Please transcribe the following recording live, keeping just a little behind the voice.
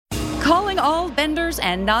Calling all benders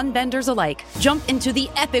and non-benders alike. Jump into the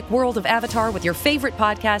epic world of Avatar with your favorite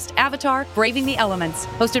podcast, Avatar: Braving the Elements.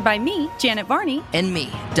 Hosted by me, Janet Varney. And me,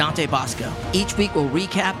 Dante Bosco. Each week we'll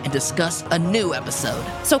recap and discuss a new episode.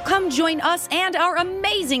 So come join us and our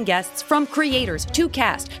amazing guests, from creators to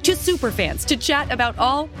cast to superfans, to chat about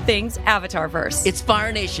all things Avatarverse. It's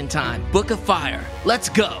Fire Nation time. Book of Fire. Let's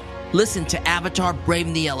go. Listen to Avatar: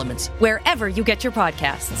 Braving the Elements wherever you get your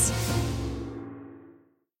podcasts.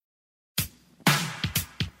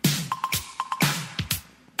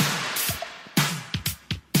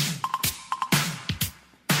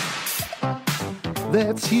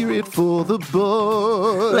 Let's hear it for the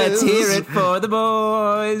boys. Let's hear it for the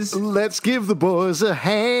boys. Let's give the boys a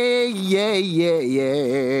hand.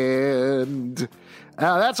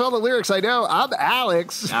 That's all the lyrics I know. I'm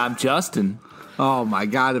Alex. I'm Justin. Oh, my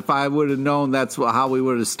God. If I would have known that's how we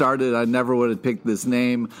would have started, I never would have picked this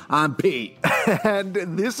name. I'm Pete. And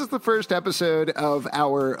this is the first episode of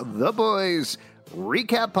our The Boys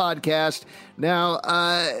recap podcast. Now,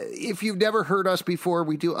 if you've never heard us before,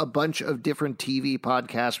 we do a bunch of different TV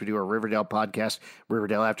podcasts. We do a Riverdale podcast,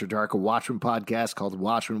 Riverdale After Dark, a Watchmen podcast called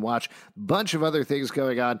Watchmen Watch, bunch of other things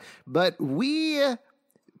going on. But we,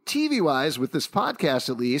 TV-wise, with this podcast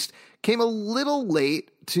at least, came a little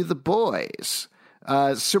late to The Boys.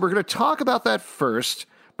 So we're going to talk about that first,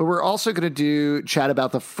 but we're also going to chat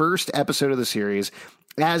about the first episode of the series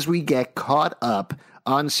as we get caught up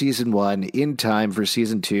on season 1 in time for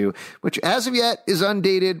season 2, which as of yet is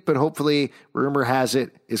undated, but hopefully, rumor has it,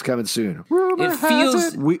 is coming soon.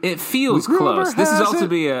 It feels close. This is also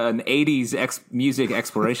be an 80s music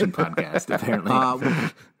exploration podcast, apparently.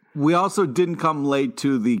 We also didn't come late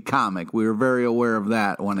to the comic. We were very aware of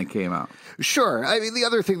that when it came out. Sure. I mean, the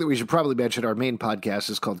other thing that we should probably mention, our main podcast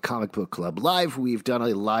is called Comic Book Club Live. We've done a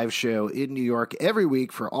live show in New York every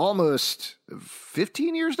week for almost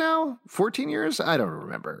 15 years now? 14 years? I don't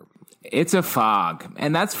remember. It's a fog,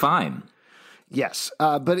 and that's fine. Yes,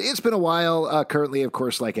 but it's been a while. Currently, of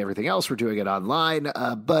course, like everything else, we're doing it online,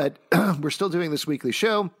 but we're still doing this weekly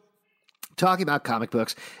show talking about comic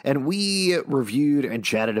books, and we reviewed and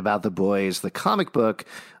chatted about The Boys, the comic book,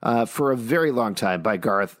 for a very long time by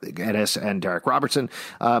Garth Ennis and Derek Robertson.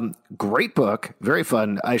 Great book, very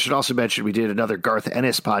fun. I should also mention we did another Garth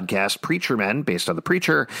Ennis podcast, Preacher Men, based on The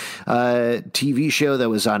Preacher, TV show that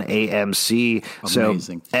was on AMC.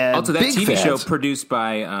 Amazing. So, also, that TV show produced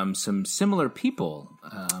by some similar people,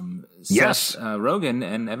 yes, Seth Rogen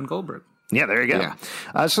and Evan Goldberg. Yeah, there you go.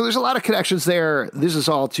 Yeah. So there's a lot of connections there. This is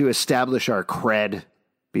all to establish our cred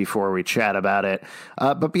before we chat about it.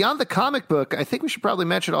 But beyond the comic book, I think we should probably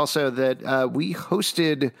mention also that we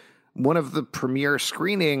hosted one of the premiere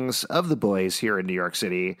screenings of The Boys here in New York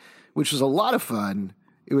City, which was a lot of fun.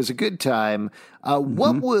 It was a good time.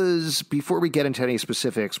 What was, before we get into any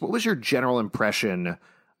specifics, what was your general impression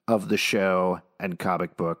of the show and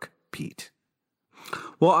comic book, Pete?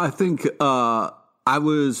 Well, I think I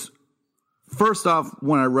was... First off,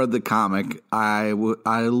 when I read the comic, I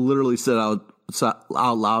literally said out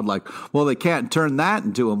loud, like, well, they can't turn that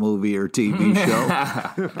into a movie or TV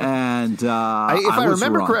show. And if I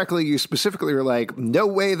remember correctly, you specifically were like, no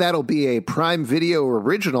way that'll be a Prime Video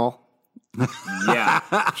original. Yeah.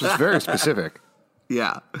 Which is very specific.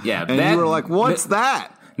 Yeah. Yeah. And you were like, what's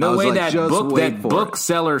that? No way like, that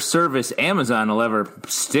bookseller service Amazon will ever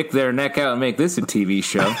stick their neck out and make this a TV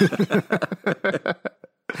show.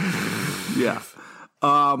 Yeah.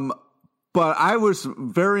 But I was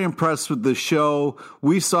very impressed with the show.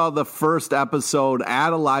 We saw the first episode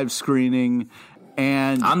at a live screening,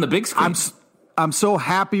 and on the big screen. I'm so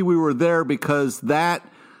happy we were there, because that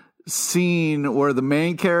scene where the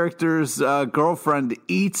main character's girlfriend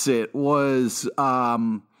eats it was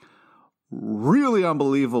really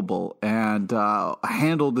unbelievable and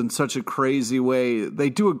handled in such a crazy way. They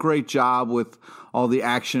do a great job with all the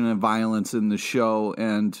action and violence in the show,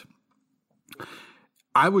 and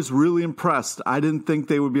I was really impressed. I didn't think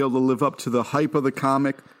they would be able to live up to the hype of the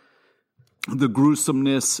comic, the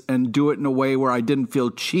gruesomeness, and do it in a way where I didn't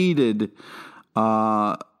feel cheated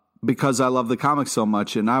because I love the comic so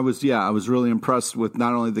much. And I was really impressed with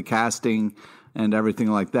not only the casting and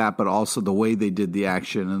everything like that, but also the way they did the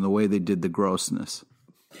action and the way they did the grossness.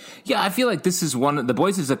 Yeah, I feel like this is The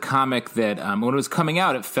Boys is a comic that when it was coming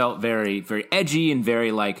out, it felt very, very edgy and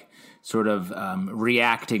very like sort of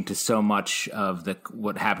reacting to so much of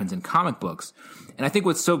what happens in comic books. And I think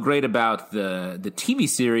what's so great about the TV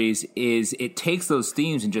series is it takes those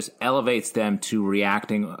themes and just elevates them to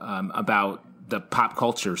reacting about the pop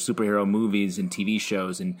culture, superhero movies and TV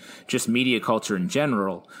shows, and just media culture in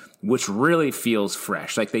general. which really feels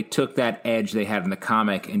fresh. Like they took that edge they had in the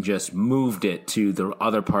comic and just moved it to the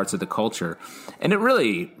other parts of the culture. And it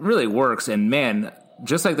really, really works. And man,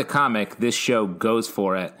 just like the comic, this show goes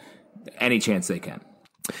for it any chance they can.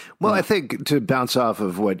 Well, I think to bounce off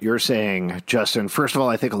of what you're saying, Justin, first of all,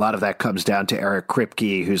 I think a lot of that comes down to Eric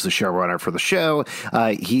Kripke, who's the showrunner for the show.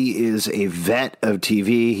 He is a vet of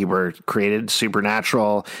TV. He created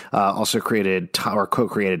Supernatural, also created or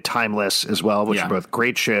co-created Timeless as well, which are both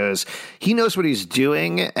great shows. He knows what he's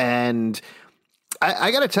doing. And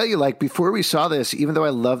I got to tell you, like, before we saw this, even though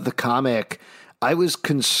I love the comic, I was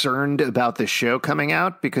concerned about the show coming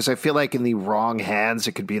out because I feel like in the wrong hands,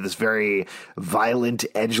 it could be this very violent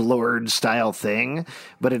edgelord style thing.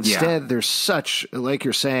 But instead, there's such, like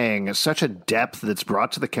you're saying, such a depth that's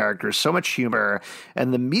brought to the characters, so much humor,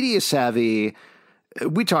 and the media savvy.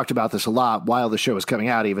 We talked about this a lot while the show was coming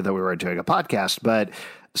out, even though we weren't doing a podcast, but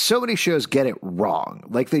so many shows get it wrong.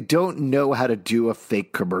 Like they don't know how to do a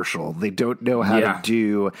fake commercial. They don't know how to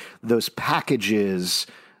do those packages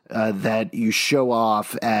that you show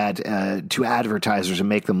off to advertisers and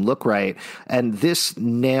make them look right. And this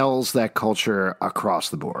nails that culture across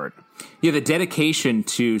the board. Yeah, the dedication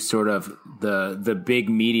to sort of the big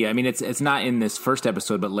media. I mean, it's not in this first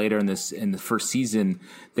episode, but later in the first season,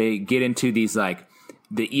 they get into these like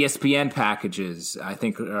the ESPN packages, I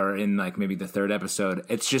think, are in like maybe the third episode.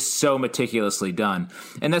 It's just so meticulously done.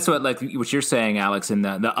 And that's what you're saying, Alex, in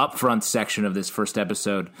the upfront section of this first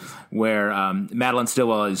episode where Madeline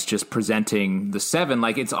Stillwell is just presenting the Seven.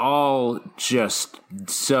 Like it's all just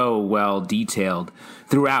so well detailed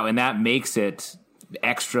throughout. And that makes it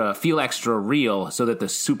feel extra real so that the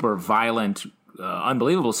super violent,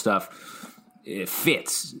 unbelievable stuff, it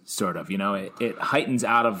fits sort of, it heightens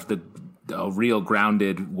out of a real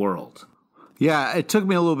grounded world. Yeah, it took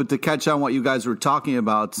me a little bit to catch on what you guys were talking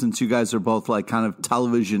about since you guys are both like kind of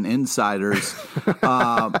television insiders.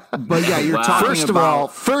 But yeah, you're talking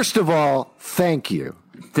First of all, thank you.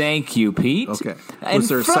 Thank you, Pete. Okay. And Was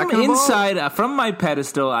there a from second inside, from my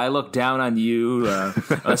pedestal, I look down on you,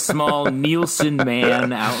 a small Nielsen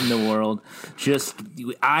man out in the world, just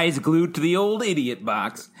eyes glued to the old idiot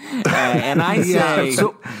box. And I say,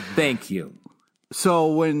 thank you.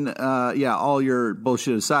 So when, all your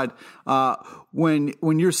bullshit aside, when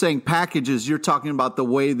you're saying packages, you're talking about the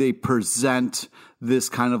way they present this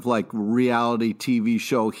kind of like reality TV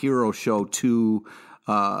show, hero show to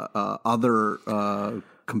other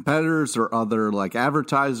competitors or other like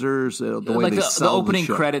advertisers. The way like they sell the opening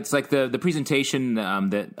show. credits, like the presentation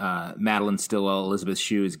that Madeline Stillwell, Elizabeth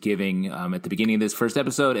Shue is giving at the beginning of this first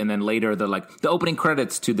episode, and then later the opening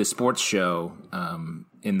credits to the sports show.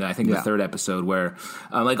 In the third episode, where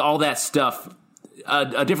like all that stuff,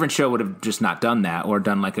 a different show would have just not done that or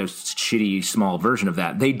done like a shitty small version of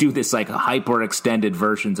that. They do this like hyper extended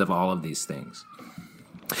versions of all of these things.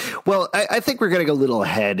 Well, I think we're getting a little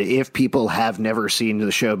ahead. If people have never seen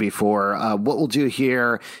the show before, what we'll do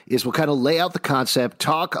here is we'll kind of lay out the concept,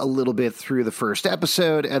 talk a little bit through the first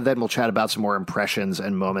episode, and then we'll chat about some more impressions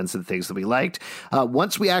and moments and things that we liked.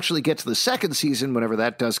 Once we actually get to the second season, whenever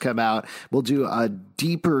that does come out, we'll do a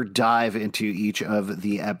deeper dive into each of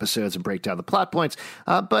the episodes and break down the plot points.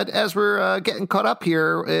 But as we're getting caught up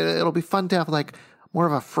here, it'll be fun to have like more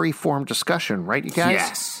of a free-form discussion, right, you guys?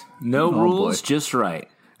 Yes. No rules, just right.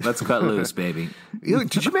 Let's cut loose, baby.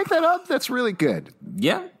 Did you make that up? That's really good.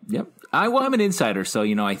 Yeah, yep. I'm an insider, so,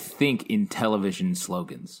 I think in television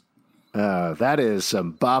slogans. That is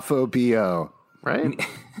some Bafo B.O., right?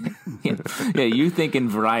 Yeah, you think in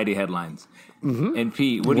variety headlines. Mm-hmm. And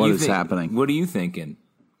Pete, what is happening? What are you thinking?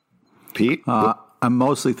 Pete? I'm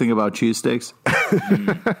mostly thinking about cheesesteaks.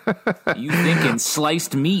 You think in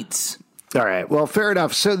sliced meats. All right. Well, fair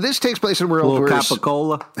enough. So this takes place in a world where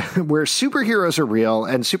superheroes are real,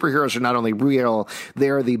 and superheroes are not only real, they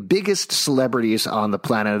are the biggest celebrities on the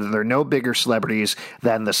planet. They're no bigger celebrities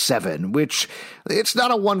than the Seven, which it's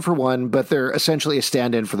not a one-for-one, but they're essentially a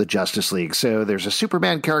stand-in for the Justice League. So there's a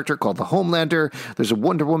Superman character called the Homelander. There's a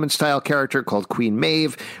Wonder Woman-style character called Queen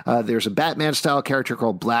Maeve. There's a Batman-style character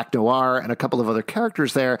called Black Noir, and a couple of other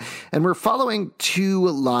characters there. And we're following two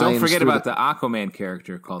lines. Don't forget about the Aquaman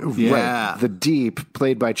character called The Deep,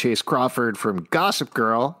 played by Chase Crawford from Gossip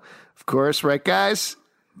Girl. Of course, right, guys?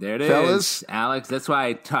 There it Fellas? is. Alex, that's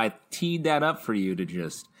why I teed that up for you to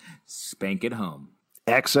just spank it home.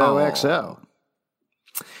 XOXO.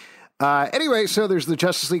 Anyway, so there's the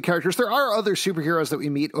Justice League characters. There are other superheroes that we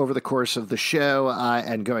meet over the course of the show,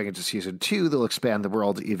 and going into season 2, they'll expand the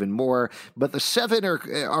world even more. But the Seven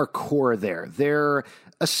are core there. They're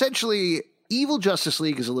essentially Evil Justice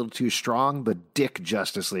League is a little too strong, but Dick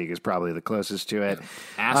Justice League is probably the closest to it.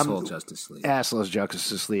 Asshole Justice League. Asshole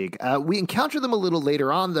Justice League. We encounter them a little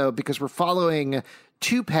later on, though, because we're following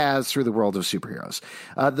two paths through the world of superheroes.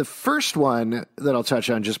 The first one that I'll touch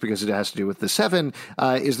on, just because it has to do with the Seven,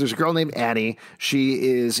 is there's a girl named Annie. She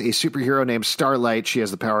is a superhero named Starlight. She has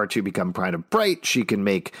the power to become kind of bright. She can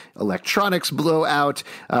make electronics blow out.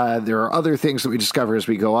 There are other things that we discover as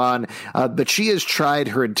we go on. But she has tried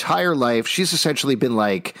her entire life. She's essentially been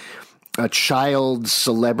like a child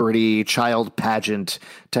celebrity, child pageant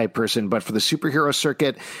type person, but for the superhero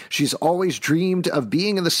circuit, she's always dreamed of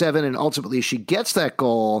being in the Seven, and ultimately she gets that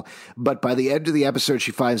goal, but by the end of the episode,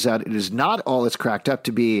 she finds out it is not all it's cracked up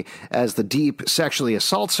to be, as the Deep sexually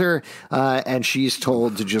assaults her, and she's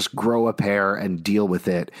told to just grow a pair and deal with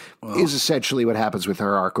it, is essentially what happens with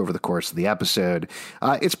her arc over the course of the episode.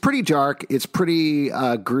 It's pretty dark, it's pretty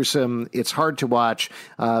gruesome, it's hard to watch,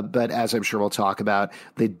 but as I'm sure we'll talk about,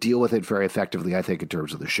 they deal with it very effectively, I think, in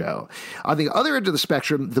terms of the show. On the other end of the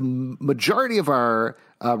spectrum, the majority of our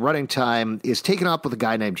running time is taken up with a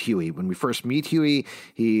guy named Huey. When we first meet Huey,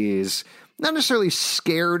 he's not necessarily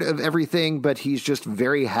scared of everything, but he's just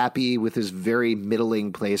very happy with his very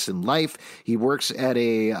middling place in life. He works at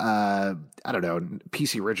a, I don't know,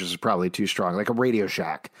 PC Richards is probably too strong, like a Radio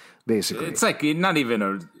Shack, basically. It's like not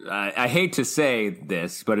even I hate to say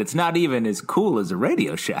this, but it's not even as cool as a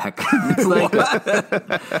Radio Shack. It's like, but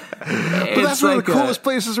that's one of the coolest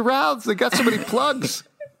places around. They got so many plugs.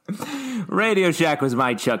 Radio Shack was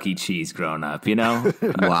my Chuck E. Cheese growing up, you know?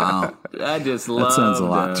 Wow. I just love sounds a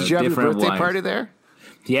lot. Did you have your birthday party there?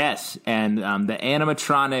 Yes, and the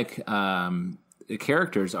animatronic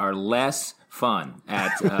characters are less fun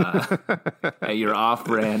at your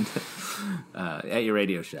off-brand at your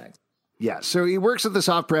Radio Shack. Yeah, so he works at this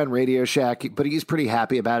off-brand Radio Shack, but he's pretty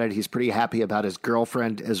happy about it. He's pretty happy about his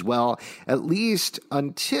girlfriend as well, at least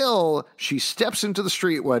until she steps into the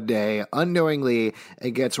street one day unknowingly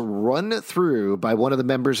and gets run through by one of the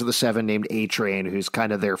members of the Seven named A-Train, who's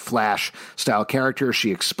kind of their Flash-style character.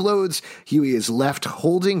 She explodes. Huey is left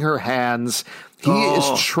holding her hands. He is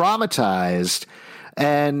traumatized.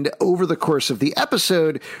 And over the course of the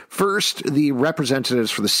episode, first the representatives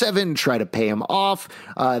for the Seven try to pay him off.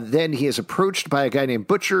 Then he is approached by a guy named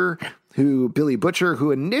Billy Butcher,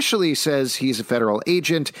 who initially says he's a federal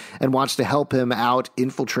agent and wants to help him out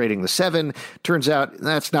infiltrating the Seven. Turns out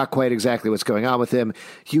that's not quite exactly what's going on with him.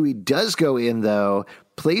 Huey does go in, though,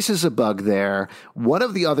 places a bug there. One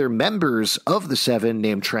of the other members of the Seven,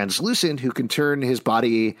 named Translucent, who can turn his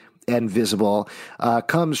body invisible,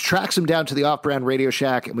 tracks him down to the off-brand Radio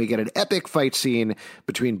Shack, and we get an epic fight scene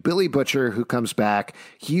between Billy Butcher, who comes back,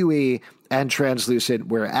 Huey, and Translucent,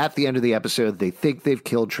 where at the end of the episode, they think they've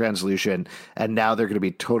killed Translucent, and now they're going to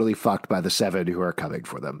be totally fucked by the Seven who are coming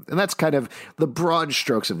for them. And that's kind of the broad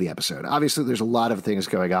strokes of the episode. Obviously, there's a lot of things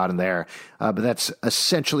going on in there, but that's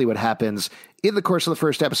essentially what happens in the course of the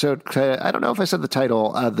first episode. I don't know if I said the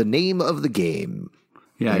title, The Name of the Game.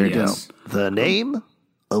 Yeah, you do. The Name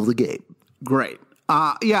of the Game. Great.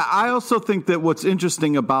 Yeah, I also think that what's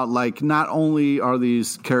interesting about, like, not only are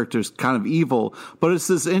these characters kind of evil, but it's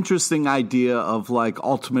this interesting idea of, like,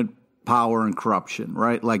 ultimate power and corruption,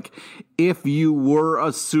 right? Like, if you were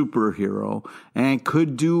a superhero and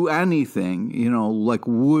could do anything, you know, like,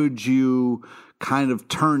 would you kind of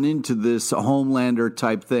turn into this Homelander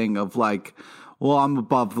type thing of, like, well, I'm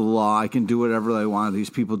above the law. I can do whatever I want. These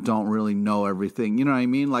people don't really know everything. You know what I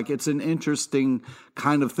mean? Like, it's an interesting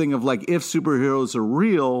kind of thing of, like, if superheroes are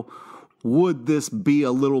real, would this be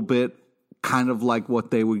a little bit kind of like what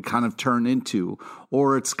they would kind of turn into?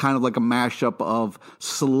 Or it's kind of like a mashup of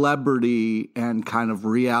celebrity and kind of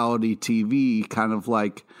reality TV, kind of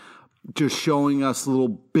like just showing us little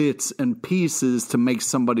bits and pieces to make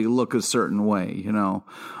somebody look a certain way, you know?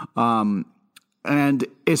 And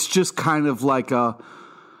it's just kind of like a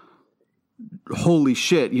holy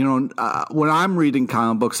shit, you know, when I'm reading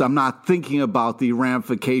comic books, I'm not thinking about the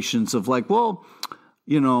ramifications of, like, well,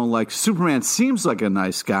 you know, like, Superman seems like a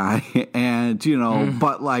nice guy and, you know,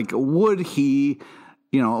 but, like, would he,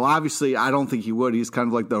 you know, obviously I don't think he would. He's kind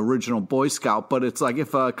of like the original Boy Scout, but it's like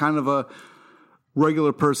if a kind of a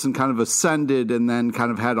regular person kind of ascended and then kind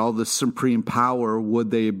of had all this supreme power, would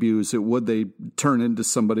they abuse it? Would they turn into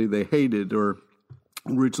somebody they hated or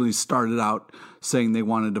originally started out saying they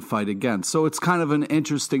wanted to fight against? So it's kind of an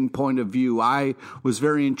interesting point of view. I was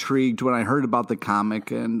very intrigued when I heard about the comic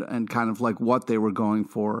and kind of like what they were going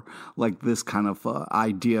for, like this kind of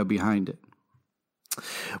idea behind it.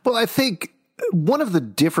 Well, I think One of the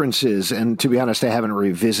differences, and to be honest, I haven't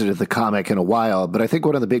revisited the comic in a while, but I think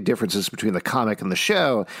one of the big differences between the comic and the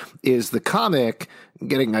show is the comic,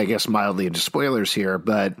 getting, I guess, mildly into spoilers here,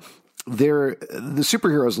 but the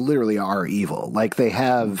superheroes literally are evil. Like, they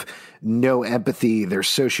have no empathy. They're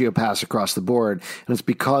sociopaths across the board. And it's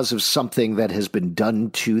because of something that has been done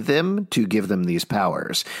to them to give them these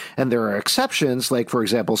powers. And there are exceptions. Like, for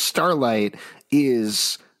example, Starlight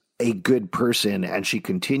is a good person and she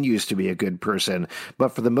continues to be a good person. But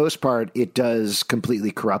for the most part, it does completely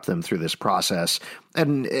corrupt them through this process.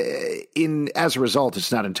 And as a result,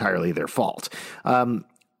 it's not entirely their fault.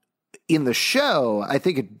 In the show, I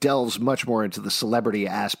think it delves much more into the celebrity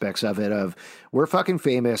aspects of it, of we're fucking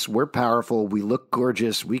famous, we're powerful, we look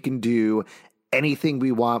gorgeous, we can do anything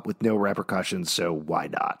we want with no repercussions, so why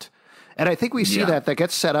not? And I think we see that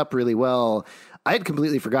gets set up really well. I had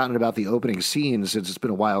completely forgotten about the opening scene since it's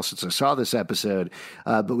been a while since I saw this episode,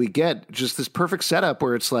 but we get just this perfect setup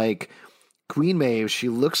where it's like Queen Maeve, she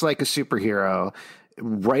looks like a superhero,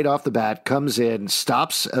 right off the bat, comes in,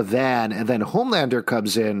 stops a van, and then Homelander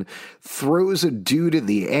comes in, throws a dude in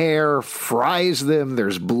the air, fries them,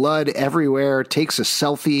 there's blood everywhere, takes a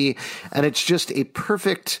selfie, and it's just a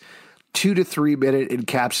perfect 2 to 3 minute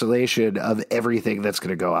encapsulation of everything that's going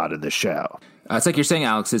to go on in the show. It's like you're saying,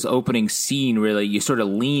 Alex, this opening scene, really, you sort of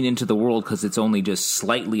lean into the world because it's only just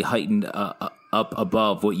slightly heightened up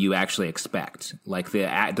above what you actually expect. Like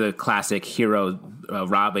the classic hero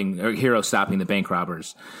robbing or hero stopping the bank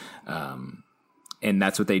robbers. And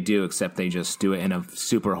that's what they do, except they just do it in a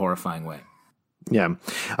super horrifying way. Yeah.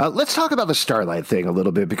 Let's talk about the Starlight thing a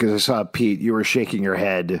little bit, because I saw, Pete, you were shaking your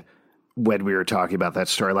head when we were talking about that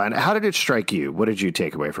storyline. How did it strike you? What did you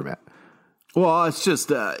take away from it? Well, it's just,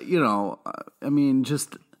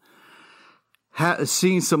 just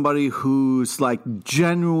seeing somebody who's like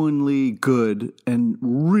genuinely good and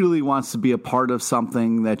really wants to be a part of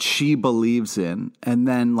something that she believes in. And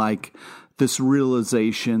then like this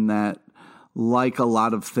realization that, like a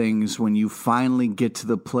lot of things, when you finally get to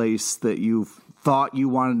the place that you thought you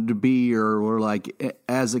wanted to be, or like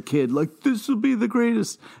as a kid, like this will be the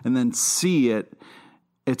greatest, and then see it,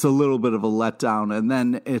 it's a little bit of a letdown. And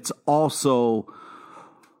then it's also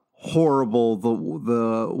horrible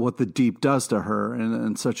the what the deep does to her,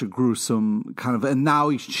 and such a gruesome kind of, and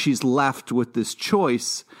now she's left with this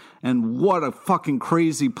choice. And what a fucking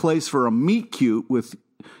crazy place for a meet cute with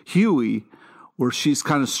Hughie, where she's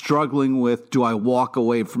kind of struggling with, do I walk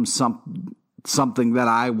away from something that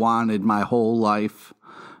I wanted my whole life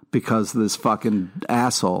because of this fucking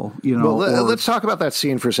asshole, you know? Well, let's talk about that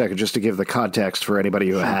scene for a second, just to give the context for anybody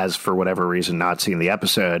who has, for whatever reason, not seen the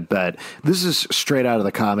episode. But this is straight out of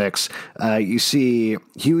the comics. You see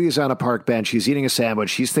Hughie's on a park bench. He's eating a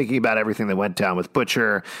sandwich. He's thinking about everything that went down with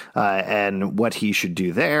Butcher and what he should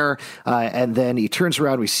do there. And then he turns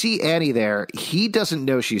around. We see Annie there. He doesn't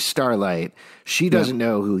know she's Starlight. She doesn't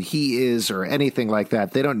know who he is or anything like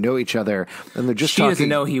that. They don't know each other. And they're just She doesn't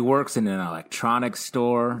know he works in an electronics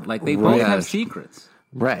store. Like, they both have secrets.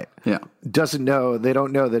 Right. Yeah. They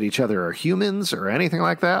don't know that each other are humans or anything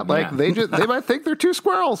like that. Like, they might think they're two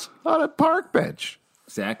squirrels on a park bench.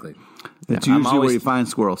 Exactly. It's usually where you find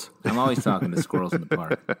squirrels. I'm always talking to squirrels in the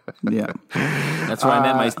park. Yeah. That's where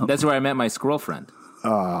I met my squirrel friend.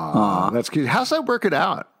 Oh, that's cute. How's that working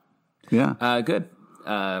out? Yeah. Good.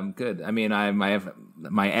 Good. I mean,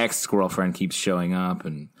 my ex squirrel friend keeps showing up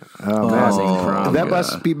and that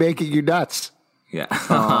must be making you nuts. Yeah.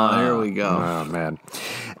 There we go. Oh, man.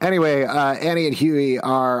 Anyway, Annie and Hughie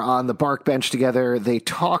are on the park bench together. They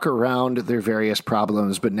talk around their various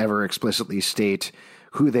problems, but never explicitly state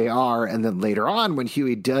who they are. And then later on, when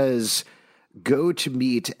Hughie does go to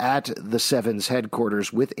meet at the Seven's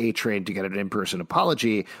headquarters with A-Train to get an in-person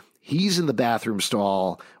apology, he's in the bathroom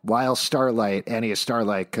stall while Annie as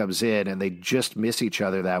Starlight comes in, and they just miss each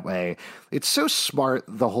other that way. It's so smart,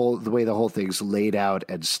 the way the whole thing's laid out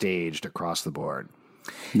and staged across the board.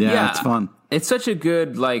 Yeah, it's fun. It's such a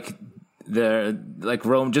good,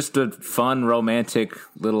 just a fun romantic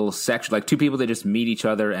little section, like two people that just meet each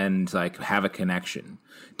other and like have a connection.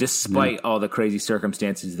 Despite all the crazy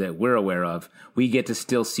circumstances that we're aware of, we get to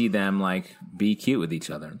still see them like be cute with each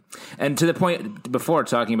other. And to the point before,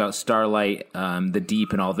 talking about Starlight, the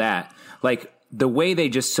Deep and all that, like the way they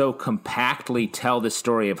just so compactly tell the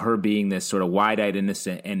story of her being this sort of wide-eyed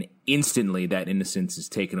innocent, and instantly that innocence is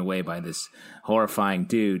taken away by this horrifying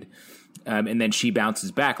dude. And then she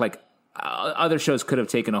bounces back. Like other shows could have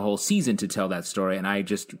taken a whole season to tell that story. And I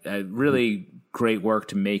just really great work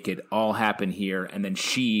to make it all happen here. And then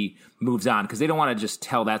she moves on, because they don't want to just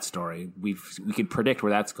tell that story. We can predict where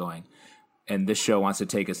that's going. And this show wants to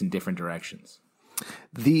take us in different directions.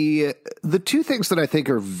 The two things that I think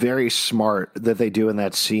are very smart that they do in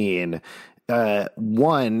that scene,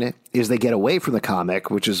 one is they get away from the comic,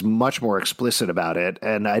 which is much more explicit about it.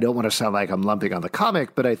 And I don't want to sound like I'm lumping on the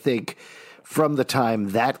comic, but I think from the time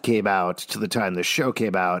that came out to the time the show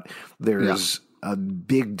came out, there's a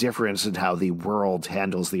big difference in how the world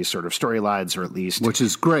handles these sort of storylines, or at least... Which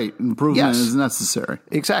is great. Improvement is necessary.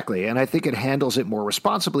 Exactly. And I think it handles it more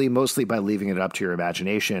responsibly, mostly by leaving it up to your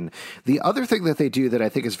imagination. The other thing that they do that I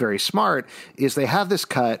think is very smart is they have this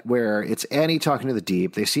cut where it's Annie talking to the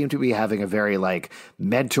Deep. They seem to be having a very, like,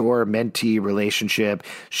 mentor-mentee relationship.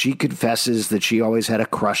 She confesses that she always had a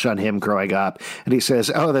crush on him growing up. And he says,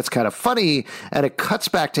 oh, that's kind of funny. And it cuts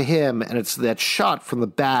back to him, and it's that shot from the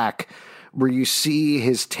back where you see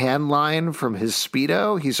his tan line from his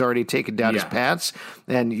Speedo. He's already taken down his pants,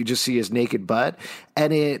 and you just see his naked butt.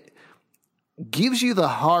 And it gives you the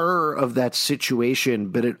horror of that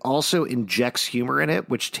situation, but it also injects humor in it,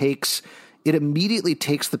 which immediately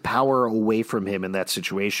takes the power away from him in that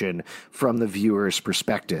situation from the viewer's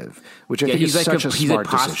perspective, which I think is such a smart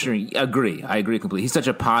decision. I agree completely. He's such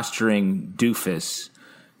a posturing doofus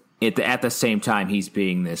at the same time he's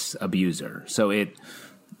being this abuser. So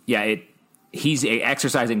he's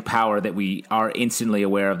exercising power that we are instantly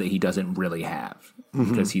aware of that he doesn't really have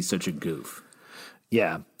because he's such a goof.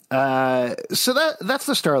 Yeah. So that's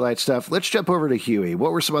the Starlight stuff. Let's jump over to Huey.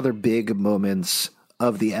 What were some other big moments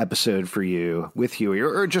of the episode for you with Huey,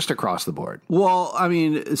 or just across the board? Well, I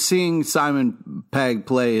mean, seeing Simon Pegg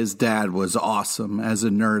play his dad was awesome. As a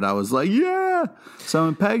nerd, I was like, yeah,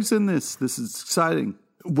 Simon Pegg's in this. This is exciting.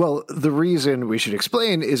 Well, the reason we should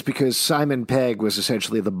explain is because Simon Pegg was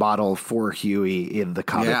essentially the model for Huey in the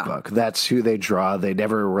comic book. That's who they draw. They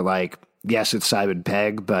never were like, yes, it's Simon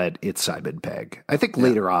Pegg, but it's Simon Pegg. I think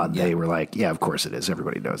later on they were like, yeah, of course it is.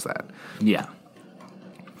 Everybody knows that. Yeah.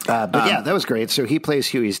 But that was great. So he plays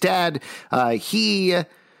Huey's dad. He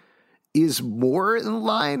is more in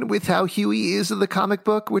line with how Huey is in the comic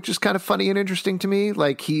book, which is kind of funny and interesting to me.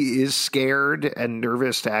 Like, he is scared and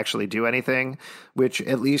nervous to actually do anything, which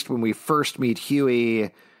at least when we first meet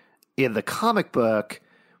Huey in the comic book,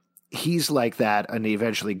 he's like that and he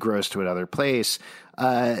eventually grows to another place.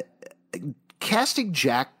 Casting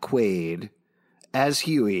Jack Quaid as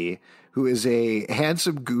Huey, who is a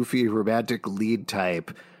handsome, goofy, romantic lead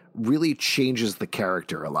type, really changes the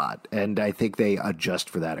character a lot, and I think they adjust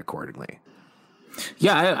for that accordingly.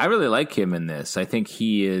 Yeah, I really like him in this. I think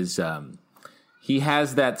he is he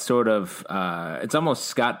has that sort of it's almost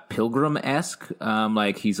Scott Pilgrim-esque.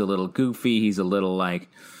 Like, he's a little goofy, he's a little like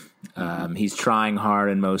he's trying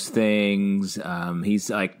hard in most things. He's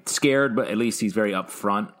like scared, but at least he's very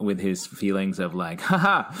upfront with his feelings of like,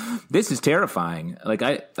 haha, this is terrifying. Like,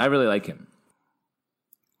 I really like him.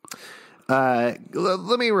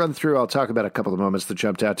 Let me run through. I'll talk about a couple of moments that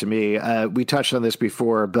jumped out to me. We touched on this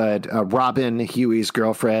before, but Robin, Huey's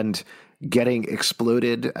girlfriend, getting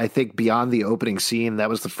exploded. I think beyond the opening scene, that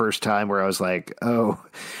was the first time where I was like, oh,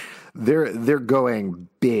 they're going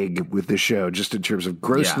big with the show, just in terms of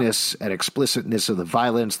grossness and explicitness of the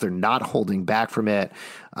violence. They're not holding back from it.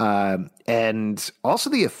 And also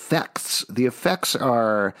the effects. The effects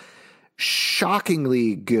are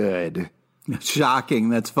shockingly good. Shocking.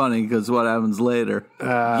 That's funny because what happens later?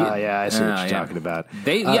 I see what you're talking about.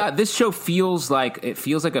 This show feels like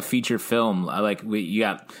a feature film. You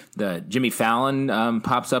got the Jimmy Fallon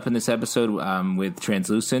pops up in this episode with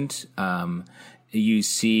Translucent. You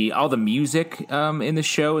see all the music in the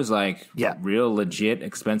show is like real legit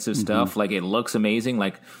expensive stuff. Like, it looks amazing.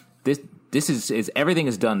 Like, this is everything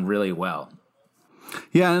is done really well.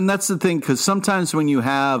 Yeah, and that's the thing, because sometimes when you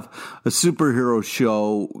have a superhero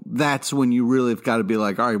show, that's when you really have got to be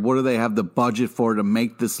like, all right, what do they have the budget for to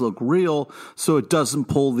make this look real so it doesn't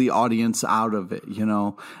pull the audience out of it, you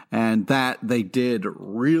know? And that they did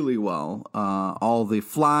really well. All the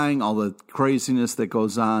flying, all the craziness that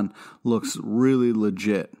goes on looks really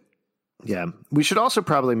legit. Yeah. We should also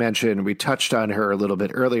probably mention, we touched on her a little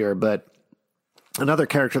bit earlier, but another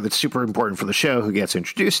character that's super important for the show who gets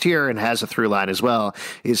introduced here and has a through line as well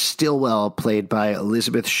is Stillwell, played by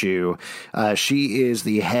Elizabeth Shue. She is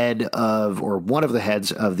the head of, or one of the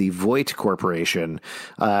heads of, the Voight Corporation.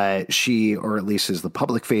 She, or at least is the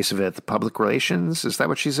public face of it, the public relations. Is that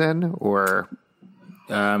what she's in? Or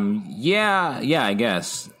I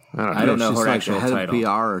guess. I don't know her actual head title. Of PR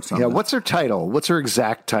or something. Yeah, what's her title? What's her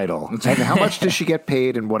exact title? And how much does she get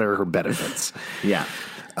paid, and what are her benefits? Yeah.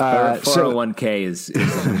 Her 401k is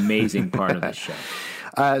an amazing part of the show.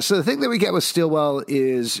 So the thing that we get with Stillwell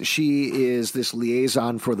is she is this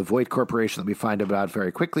liaison for the Voight Corporation that we find about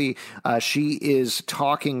very quickly. She is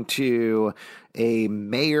talking to a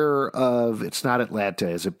mayor of, it's not Atlanta,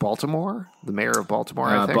 is it Baltimore? The mayor of Baltimore,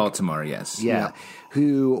 I think. Baltimore, yes. Yeah.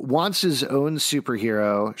 Who wants his own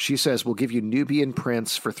superhero. She says, we'll give you Nubian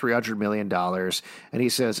Prince for $300 million. And he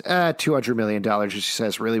says, $200 million. And she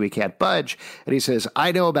says, really, we can't budge. And he says,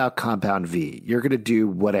 I know about Compound V. You're going to do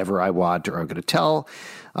whatever I want or I'm going to tell.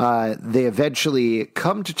 They eventually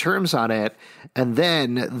come to terms on it. And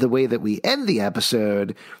then the way that we end the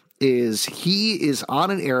episode is he is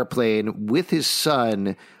on an airplane with his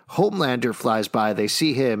son. Homelander flies by, they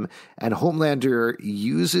see him, and Homelander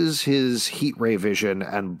uses his heat ray vision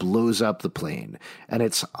and blows up the plane. And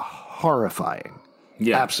it's horrifying.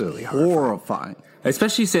 Yeah. Absolutely horrifying.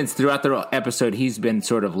 Especially since throughout the episode, he's been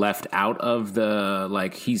sort of left out of the,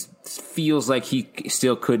 like, he feels like he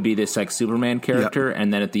still could be this, like, Superman character. Yep.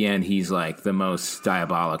 And then at the end, he's, like, the most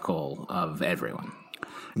diabolical of everyone.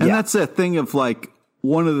 And that's that thing of, like,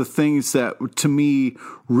 one of the things that, to me,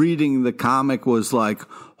 reading the comic was like,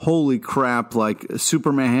 holy crap, like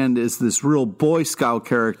Superman is this real Boy Scout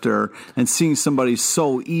character, and seeing somebody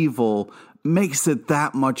so evil makes it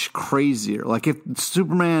that much crazier. Like if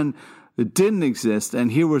Superman didn't exist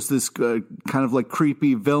and here was this kind of like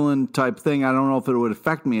creepy villain type thing, I don't know if it would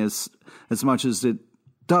affect me as much as it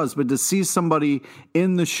does, but to see somebody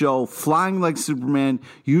in the show flying like Superman,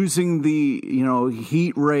 using the,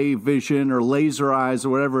 heat ray vision or laser eyes or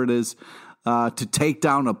whatever it is, to take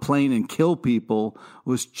down a plane and kill people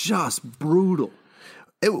was just brutal.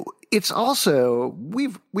 It's also,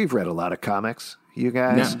 we've read a lot of comics, you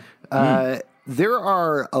guys. Yeah. There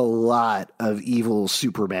are a lot of evil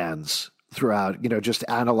Supermans throughout, just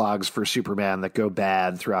analogs for Superman that go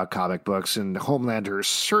bad throughout comic books, and Homelander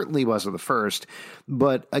certainly wasn't the first.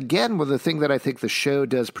 But again, the thing that I think the show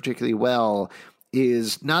does particularly well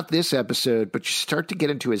is not this episode, but you start to get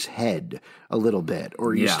into his head a little bit,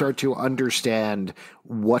 or you start to understand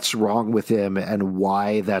what's wrong with him and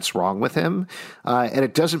why that's wrong with him. And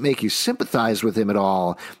it doesn't make you sympathize with him at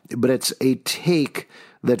all, but it's a take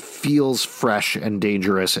that feels fresh and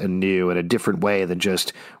dangerous and new in a different way than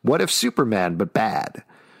just, what if Superman, but bad?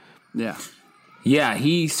 Yeah. Yeah,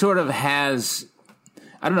 he sort of has,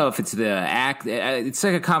 I don't know if it's the act, it's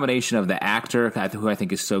like a combination of the actor, who I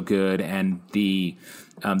think is so good, and the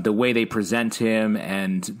way they present him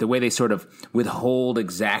and the way they sort of withhold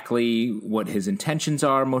exactly what his intentions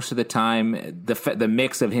are most of the time. The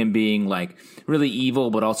mix of him being like really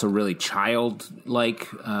evil, but also really childlike.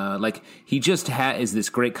 Like he just is this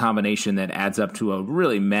great combination that adds up to a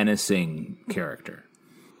really menacing character.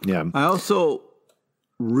 Yeah. I also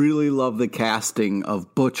really love the casting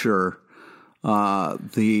of Butcher,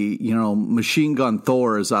 the Machine Gun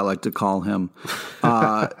Thor, as I like to call him.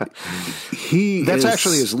 That's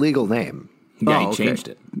actually his legal name. Yeah, he changed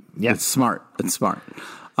it. Yeah, it's smart.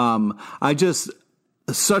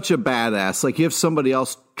 Such a badass. Like you have somebody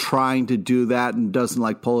else trying to do that and doesn't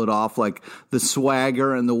like pull it off. Like the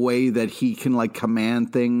swagger and the way that he can like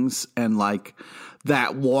command things, and like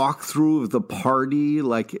that walkthrough of the party.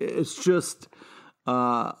 Like it's just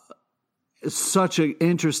such an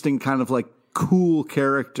interesting kind of like cool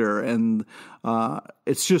character, and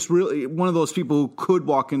it's just really one of those people who could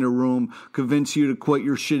walk in a room, convince you to quit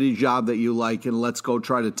your shitty job that you like, and let's go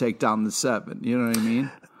try to take down the Seven. You know what I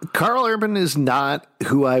mean? Karl Urban is not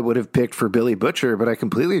who I would have picked for Billy Butcher, but I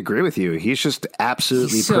completely agree with you. He's just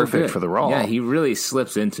absolutely perfect for the role. Yeah, he really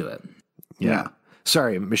slips into it. Yeah.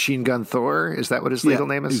 Sorry, Machine Gun Thor? Is that what his legal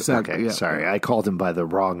name is? Exactly. Okay, yeah. Sorry, I called him by the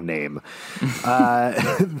wrong name.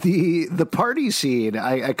 The party scene,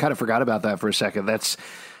 I kind of forgot about that for a second. That's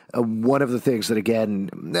one of the things that, again,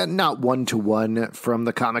 not one-to-one from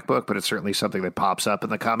the comic book, but it's certainly something that pops up in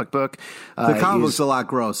the comic book. The comic book's a lot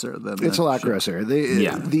grosser than it's a lot grosser.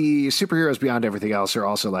 The superheroes beyond everything else are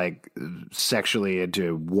also like sexually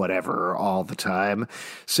into whatever all the time.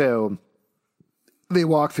 So they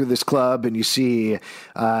walk through this club and you see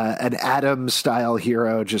an Atom-style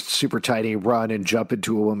hero, just super tiny, run and jump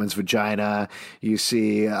into a woman's vagina. You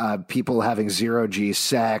see people having zero-G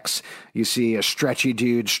sex. You see a stretchy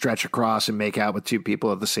dude stretch across and make out with two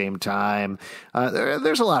people at the same time.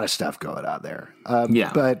 There's a lot of stuff going on there.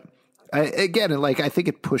 But again, I think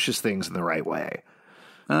it pushes things in the right way.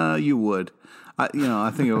 You would. I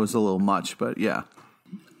think it was a little much, but yeah.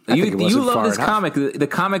 You love this comic. The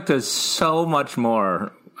comic does so much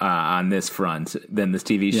more on this front than this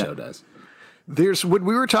TV show does. When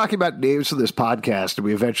we were talking about names for this podcast, and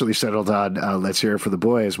we eventually settled on Let's Hear It for the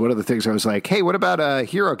Boys, one of the things I was like, hey, what about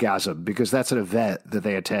Herogasm? Because that's an event that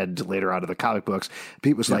they attend later on in the comic books.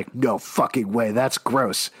 Pete was like, no fucking way, that's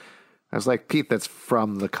gross. I was like, Pete, that's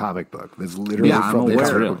from the comic book. That's literally from the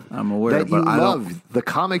comic book. I'm aware. That you love. The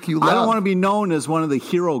comic you love. I don't want to be known as one of the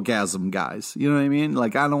Hero-gasm guys. You know what I mean?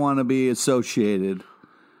 Like, I don't want to be associated,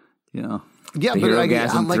 you know. Yeah, but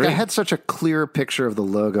I had such a clear picture of the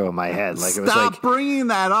logo in my head. Like it was like, stop bringing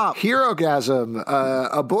that up. Hero-gasm,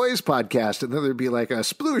 a boys podcast, and then there'd be like a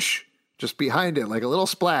sploosh just behind it, like a little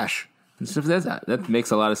splash. That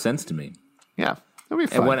makes a lot of sense to me. Yeah. That'd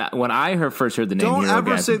be fun. And when I first heard the name Don't Hero-gasm,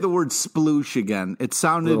 ever say the word sploosh again. It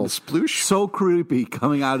sounded little sploosh? so creepy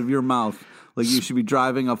coming out of your mouth. Like you should be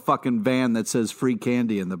driving a fucking van that says free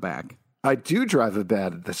candy in the back. I do drive a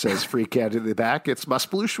van that says free candy in the back. It's my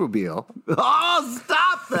splooshmobile. Oh,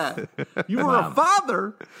 stop that. You were a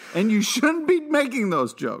father, and you shouldn't be making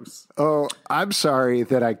those jokes. Oh, I'm sorry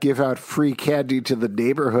that I give out free candy to the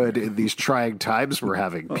neighborhood in these trying times we're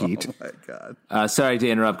having, Pete. Oh, my God. Sorry to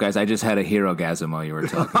interrupt, guys. I just had a Hero-gasm while you were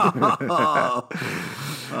talking.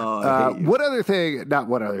 One other thing, not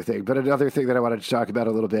one other thing, but another thing that I wanted to talk about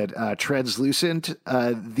a little bit, Translucent,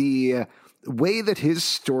 the way that his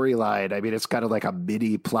storyline, I mean, it's kind of like a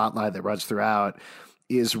mini plot line that runs throughout,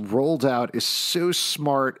 is rolled out, is so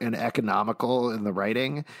smart and economical in the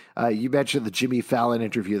writing. You mentioned the Jimmy Fallon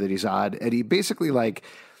interview that he's on, and he basically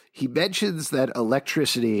he mentions that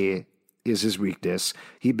electricity is his weakness.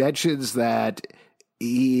 He mentions that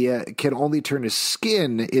he can only turn his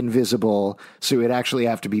skin invisible, so he'd actually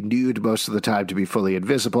have to be nude most of the time to be fully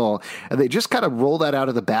invisible. And they just kind of roll that out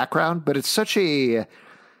of the background, but it's such a...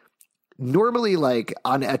 Normally, like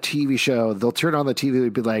on a TV show, they'll turn on the TV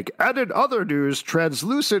and be like, and in other news,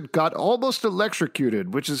 Translucent got almost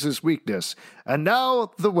electrocuted, which is his weakness. And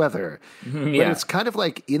now the weather. Yeah. But it's kind of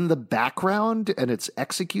like in the background and it's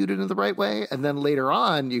executed in the right way. And then later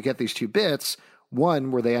on, you get these two bits.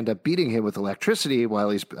 One where they end up beating him with electricity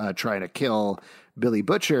while he's trying to kill Billy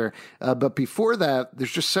Butcher. But before that,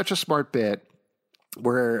 there's just such a smart bit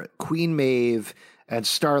where Queen Maeve and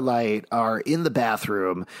Starlight are in the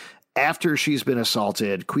bathroom. After she's been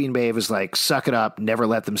assaulted, Queen Maeve is like, suck it up, never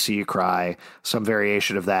let them see you cry, some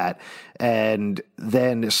variation of that. And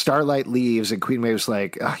then Starlight leaves, and Queen Maeve's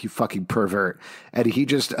like, oh, you fucking pervert. And he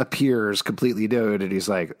just appears completely nude, and he's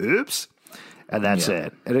like, oops. And that's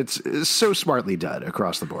it. And it's so smartly done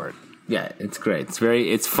across the board. Yeah, it's great.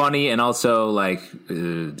 It's funny and also like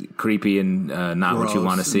creepy and not gross, what you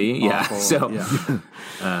want to see. awful.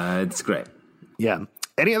 It's great. Yeah.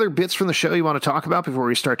 Any other bits from the show you want to talk about before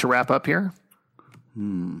we start to wrap up here?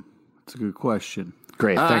 That's a good question.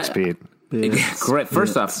 Great. Thanks, Pete. Great.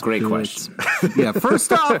 First off, great question. Yeah,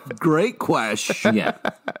 first off, great question. Yeah.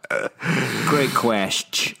 Great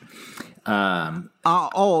question.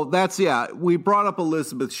 We brought up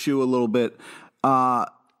Elizabeth Shue a little bit. You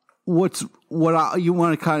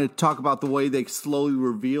want to kind of talk about the way they slowly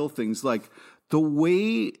reveal things, like the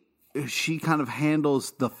way she kind of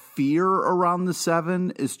handles the fear around the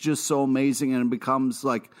Seven is just so amazing, and it becomes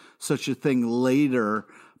like such a thing later.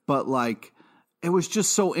 But like, it was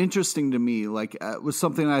just so interesting to me. Like, it was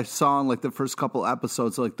something I saw in like the first couple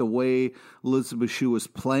episodes, like the way Elizabeth Shue was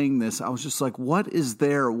playing this. I was just like, what is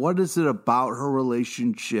there? What is it about her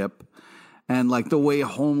relationship? And like the way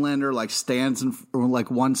Homelander like stands in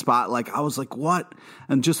like one spot, like I was like, what?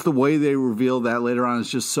 And just the way they reveal that later on is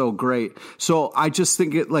just so great. So I just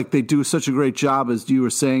think they do such a great job, as you were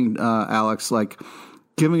saying, Alex, like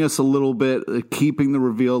giving us a little bit, keeping the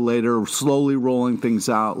reveal later, slowly rolling things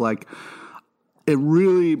out. Like, it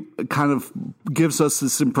really kind of gives us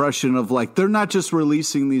this impression of like, they're not just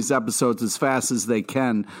releasing these episodes as fast as they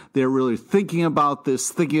can. They're really thinking about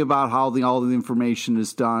this, thinking about how all the information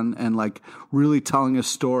is done, and like really telling a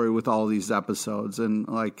story with all these episodes and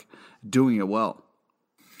like doing it well.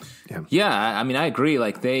 Yeah. I mean, I agree.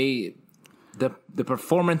 Like the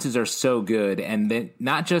performances are so good, and then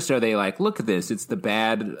not just are they like, look at this, it's the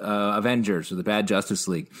bad Avengers or the bad Justice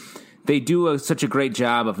League. They do such a great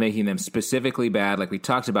job of making them specifically bad, like we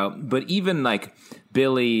talked about. But even like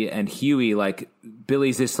Billy and Huey, like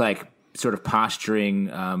Billy's this like sort of posturing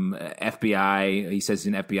FBI. He says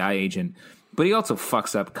he's an FBI agent, but he also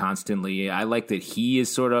fucks up constantly. I like that he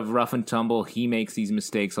is sort of rough and tumble. He makes these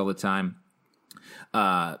mistakes all the time.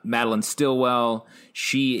 Madeline Stillwell,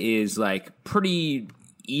 she is like pretty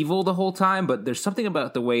evil the whole time, but there's something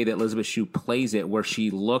about the way that Elizabeth Shue plays it where she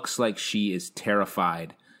looks like she is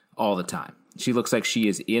terrified all the time. She looks like she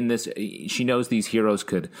is in this. She knows these heroes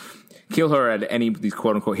could kill her at any. These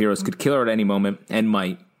quote unquote heroes could kill her at any moment and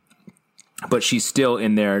might. But she's still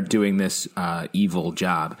in there doing this evil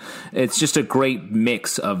job. It's just a great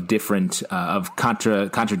mix of different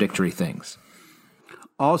contradictory things.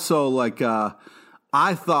 Also, like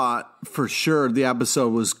I thought for sure the episode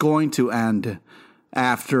was going to end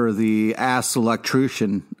after the ass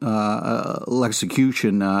electrocution,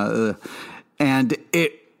 and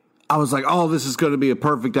I was like, oh, this is going to be a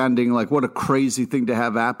perfect ending. Like, what a crazy thing to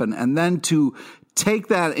have happen. And then to take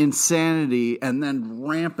that insanity and then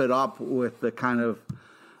ramp it up with the kind of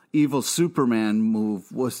evil Superman move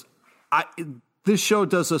this show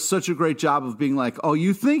does such a great job of being like, oh,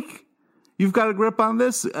 you think you've got a grip on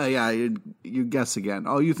this? Yeah, you guess again.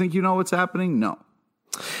 Oh, you think you know what's happening? No.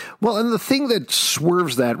 Well, and the thing that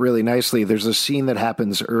swerves that really nicely, there's a scene that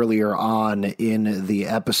happens earlier on in the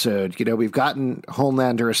episode. You know, we've gotten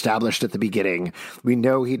Homelander established at the beginning. We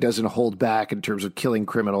know he doesn't hold back in terms of killing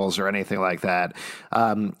criminals or anything like that.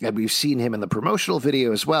 And we've seen him in the promotional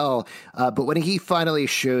video as well. But when he finally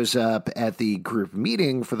shows up at the group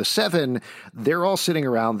meeting for the Seven, they're all sitting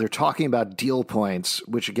around. They're talking about deal points,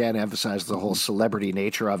 which again emphasizes the whole celebrity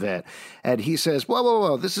nature of it. And he says,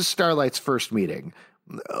 whoa, this is Starlight's first meeting.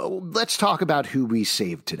 Let's talk about who we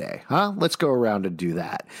saved today, huh? Let's go around and do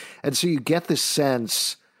that. And so you get this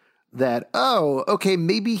sense that, oh, okay,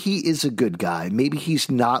 maybe he is a good guy. Maybe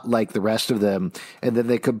he's not like the rest of them. And then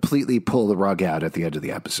they completely pull the rug out at the end of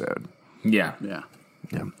the episode. Yeah.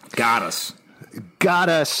 Got us. Got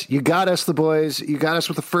us. You got us, the boys. You got us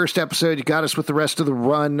with the first episode. You got us with the rest of the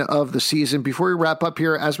run of the season. Before we wrap up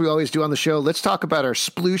here, as we always do on the show, let's talk about our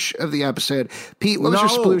sploosh of the episode. Pete, what was your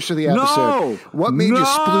sploosh of the episode? What made you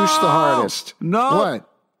sploosh the hardest? What?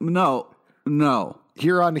 No.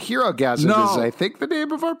 Here on Herogasm is, I think, the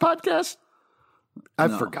name of our podcast.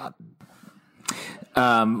 I've forgotten.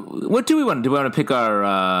 What do we want? Do we want to pick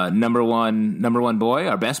our number one boy,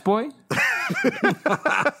 our best boy?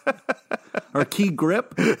 Our key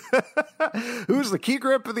grip? Who's the key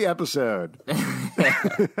grip of the episode?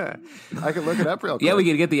 I can look it up real quick. Yeah, we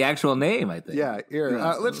can get the actual name, I think. Yeah, here.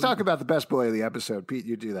 Let's talk about the best boy of the episode. Pete,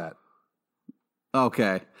 you do that.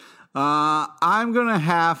 Okay. I'm going to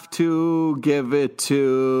have to give it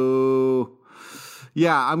to...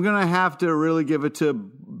 Yeah, I'm going to have to really give it to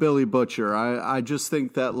Billy Butcher. I just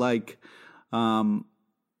think that, like...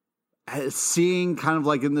 seeing kind of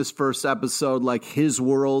like in this first episode, like his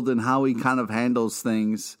world and how he kind of handles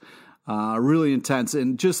things, really intense.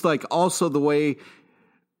 And just like also the way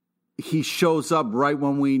he shows up right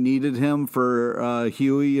when we needed him for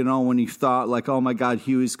Huey, you know, when you thought like, oh my God,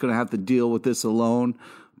 Huey's going to have to deal with this alone.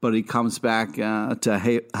 But he comes back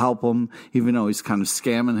to help him, even though he's kind of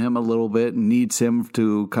scamming him a little bit and needs him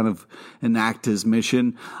to kind of enact his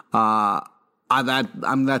mission. That's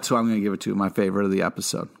who I'm going to give it to, my favorite of the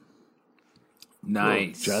episode.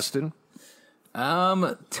 Nice. Whoa, Justin?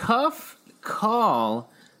 Tough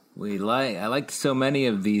call. I liked so many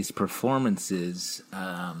of these performances.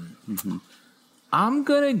 I'm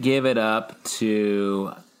gonna give it up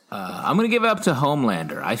to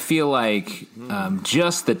Homelander. I feel like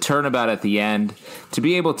just the turnabout at the end, to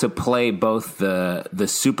be able to play both the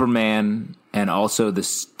Superman and also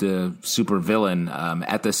the super villain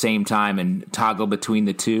at the same time and toggle between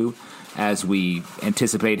the two, as we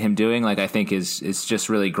anticipate him doing, like I think is just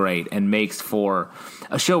really great and makes for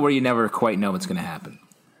a show where you never quite know what's going to happen.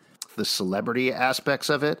 The celebrity aspects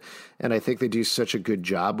of it, and I think they do such a good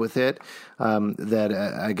job with it that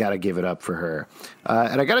I got to give it up for her.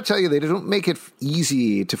 And I got to tell you, they don't make it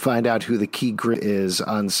easy to find out who the key grit is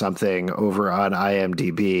on something over on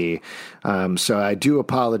IMDb. So I do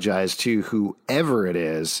apologize to whoever it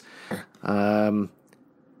is.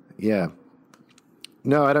 Yeah.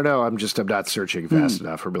 No, I don't know. I'm not searching fast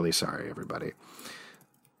enough. I'm really sorry, everybody.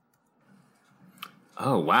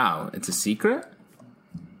 Oh, wow. It's a secret?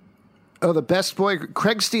 Oh, the best boy,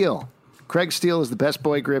 Craig Steele. Craig Steele is the best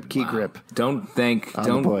boy grip, key grip. Don't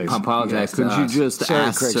apologize. Could you just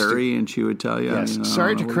ask Suri and she would tell you? Yes. You know,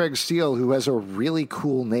 sorry to Craig Steele, who has a really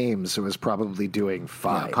cool name, so is probably doing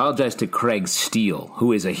fine. Yeah, apologize to Craig Steele,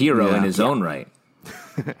 who is a hero in his own right.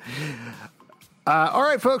 All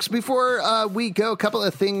right, folks, before we go, a couple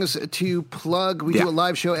of things to plug. We do a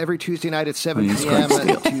live show every Tuesday night at 7 p.m.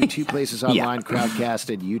 to two places online,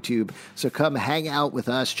 Crowdcast and YouTube. So come hang out with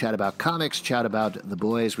us, chat about comics, chat about the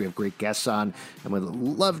boys. We have great guests on, and we'd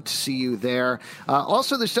love to see you there.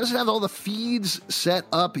 Also, this doesn't have all the feeds set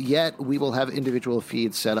up yet. We will have individual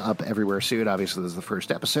feeds set up everywhere soon. Obviously, this is the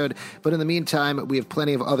first episode. But in the meantime, we have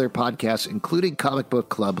plenty of other podcasts, including Comic Book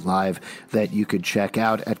Club Live, that you could check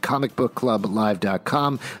out at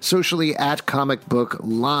comicbookclublive.com, socially at Comic Book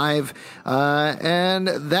Live. And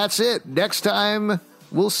that's it. Next time,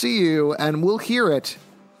 we'll see you and we'll hear it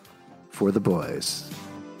for the boys.